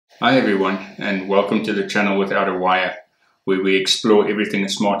Hi everyone, and welcome to the channel Without a Wire, where we explore everything a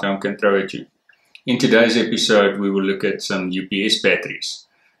smart home can throw at you. In today's episode, we will look at some UPS batteries.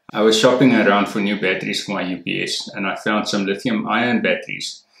 I was shopping around for new batteries for my UPS, and I found some lithium ion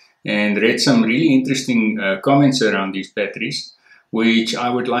batteries and read some really interesting comments around these batteries, which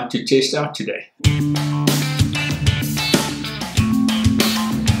I would like to test out today.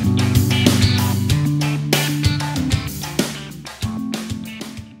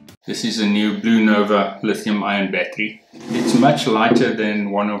 This is a new Blue Nova lithium ion battery. It's much lighter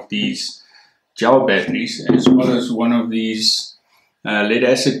than one of these gel batteries, as well as one of these lead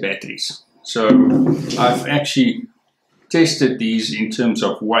acid batteries. So I've actually tested these in terms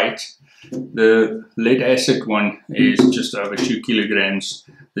of weight. The lead acid one is just over 2 kilograms,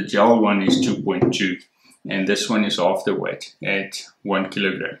 the gel one is 2.2, and this one is half the weight at 1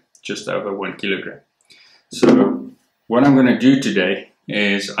 kilogram, just over 1 kilogram. So what I'm going to do today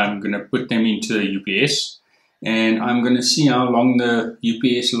is I'm going to put them into the UPS, and I'm going to see how long the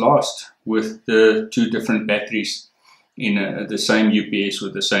UPS lasts with the two different batteries in the same UPS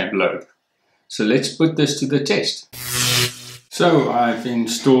with the same load. So let's put this to the test. So I've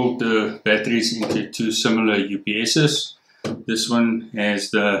installed the batteries into two similar UPSs. This one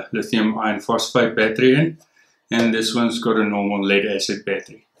has the lithium iron phosphate battery in, and this one's got a normal lead acid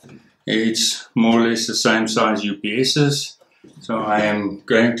battery. It's more or less the same size UPSs. So I am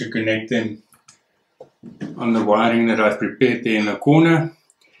going to connect them on the wiring that I've prepared there in the corner,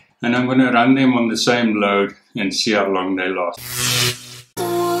 and I'm going to run them on the same load and see how long they last.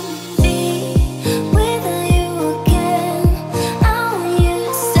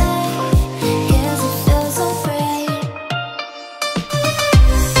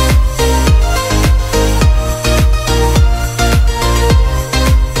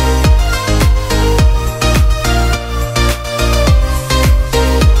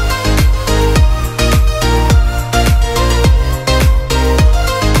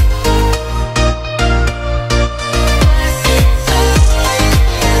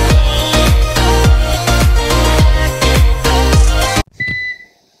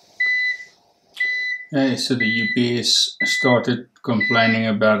 Okay, so the UPS started complaining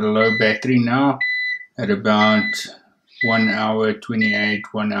about a low battery now at about 1 hour 28,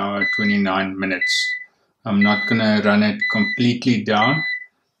 1 hour 29 minutes. I'm not going to run it completely down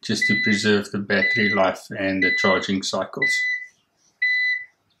just to preserve the battery life and the charging cycles.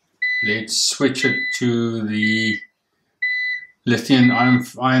 Let's switch it to the lithium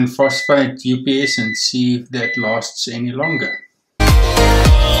iron phosphate UPS and see if that lasts any longer.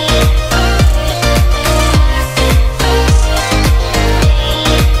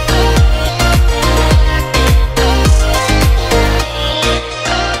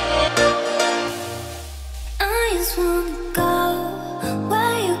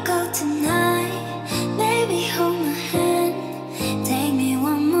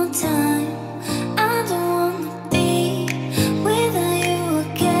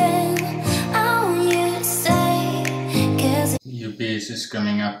 UPS is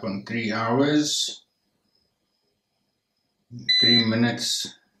coming up on 3 hours. 3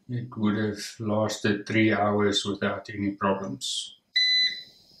 minutes, it would have lasted 3 hours without any problems.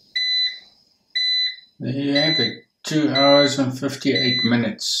 There you have it, 2 hours and 58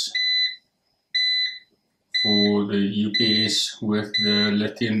 minutes for the UPS with the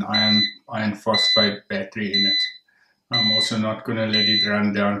lithium iron phosphate battery in it. I'm also not going to let it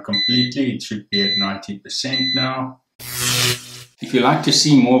run down completely. It should be at 90% now. If you'd like to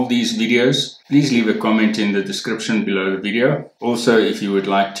see more of these videos, please leave a comment in the description below the video. Also, if you would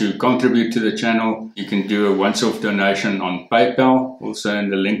like to contribute to the channel, you can do a once-off donation on PayPal, also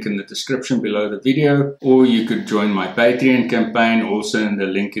in the link in the description below the video. Or you could join my Patreon campaign, also in the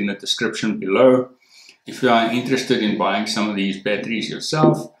link in the description below. If you are interested in buying some of these batteries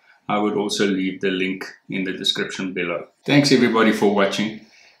yourself, I would also leave the link in the description below. Thanks everybody for watching.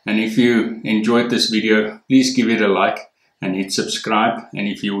 And if you enjoyed this video, please give it a like and hit subscribe. And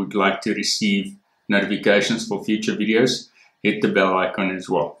if you would like to receive notifications for future videos, hit the bell icon as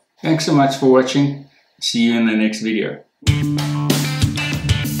well. Thanks so much for watching. See you in the next video.